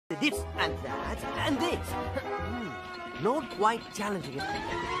this and that and this. Not quite challenging it.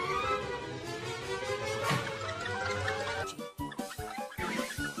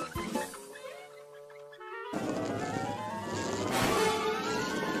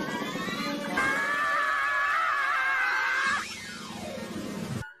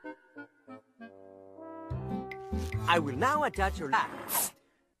 I will now attach your lab.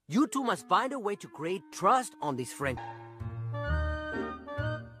 You two must find a way to create trust on this friend.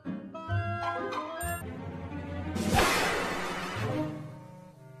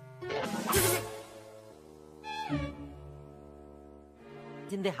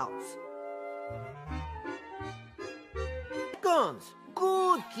 In the house. Guns!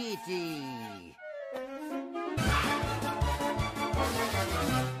 Good kitty!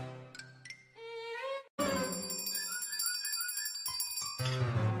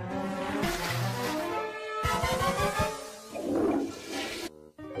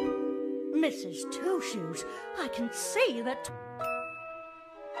 Mrs. Two Shoes, I can see that...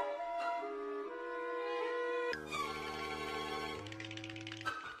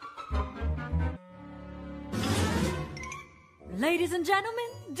 Ladies and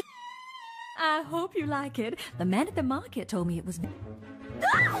gentlemen, I hope you like it. The man at the market told me it was...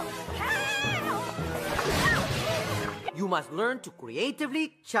 You must learn to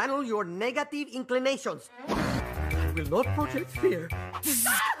creatively channel your negative inclinations. I will not project fear.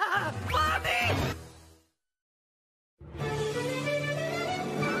 Mommy!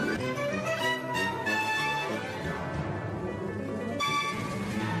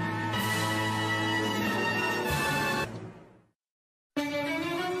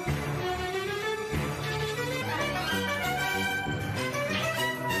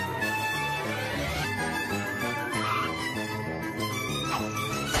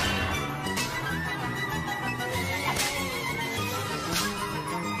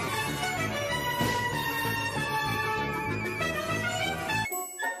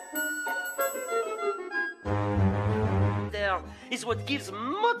 Is what gives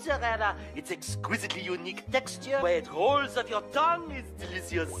mozzarella its exquisitely unique texture, where it rolls off your tongue is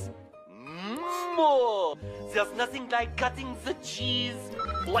delicious. More! There's nothing like cutting the cheese.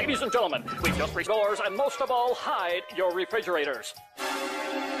 Ladies and gentlemen, we just reached doors and most of all, hide your refrigerators.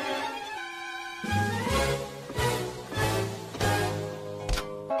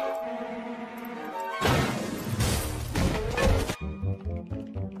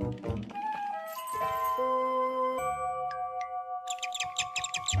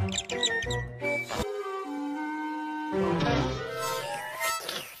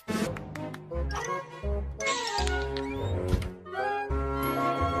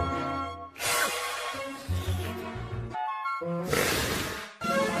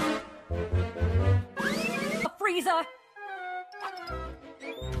 Freezer!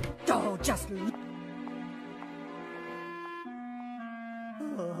 Oh, just...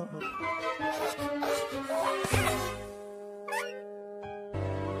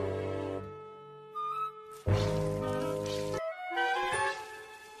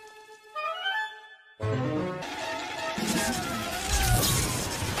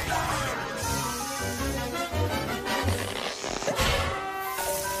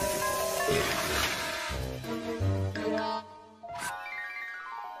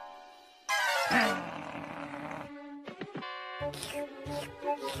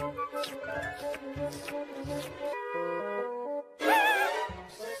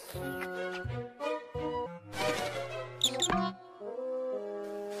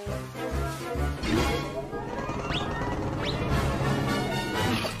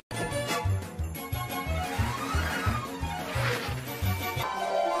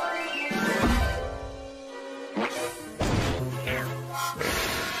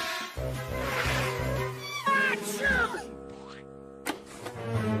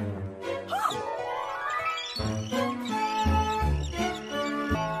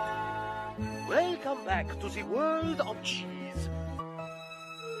 Welcome back to the world of cheese.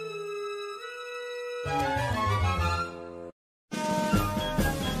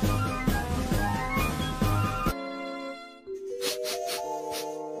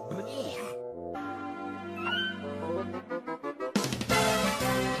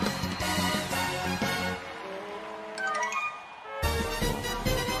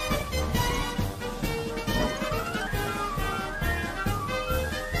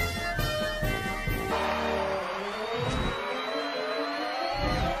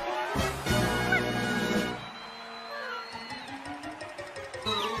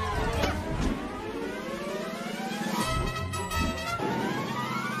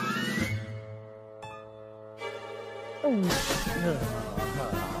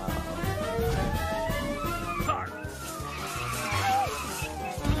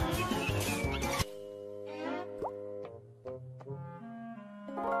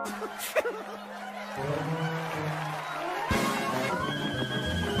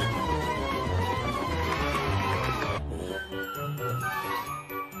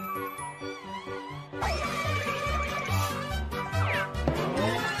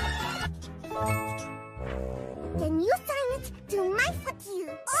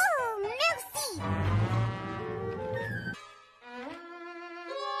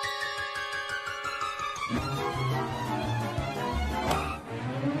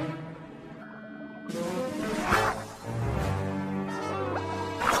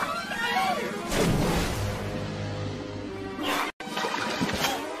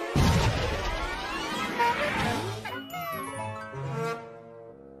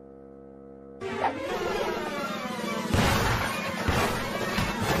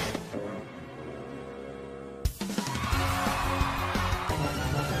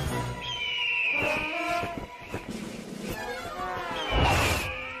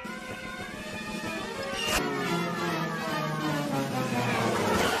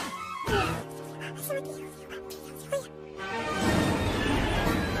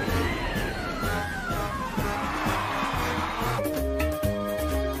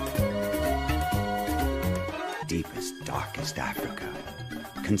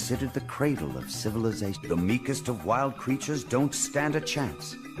 considered the cradle of civilization. The meekest of wild creatures don't stand a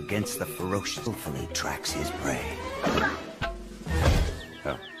chance against the ferocious skillfully tracks his prey.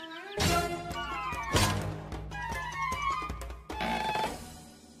 Oh.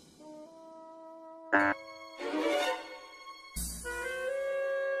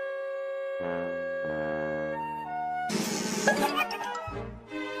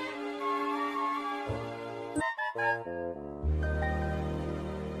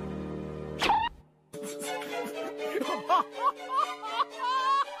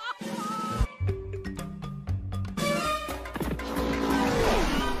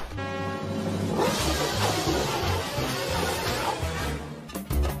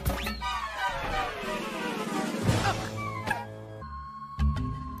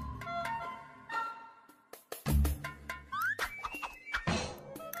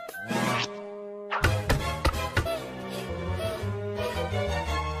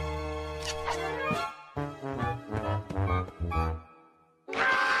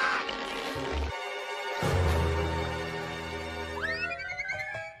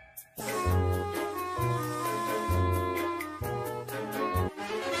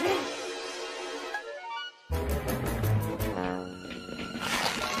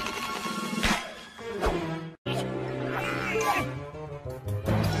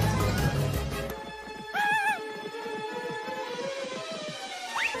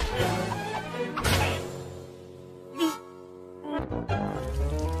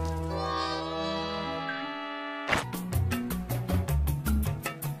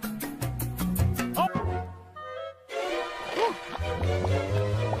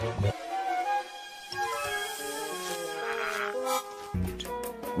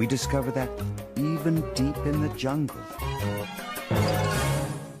 We discover that even deep in the jungle,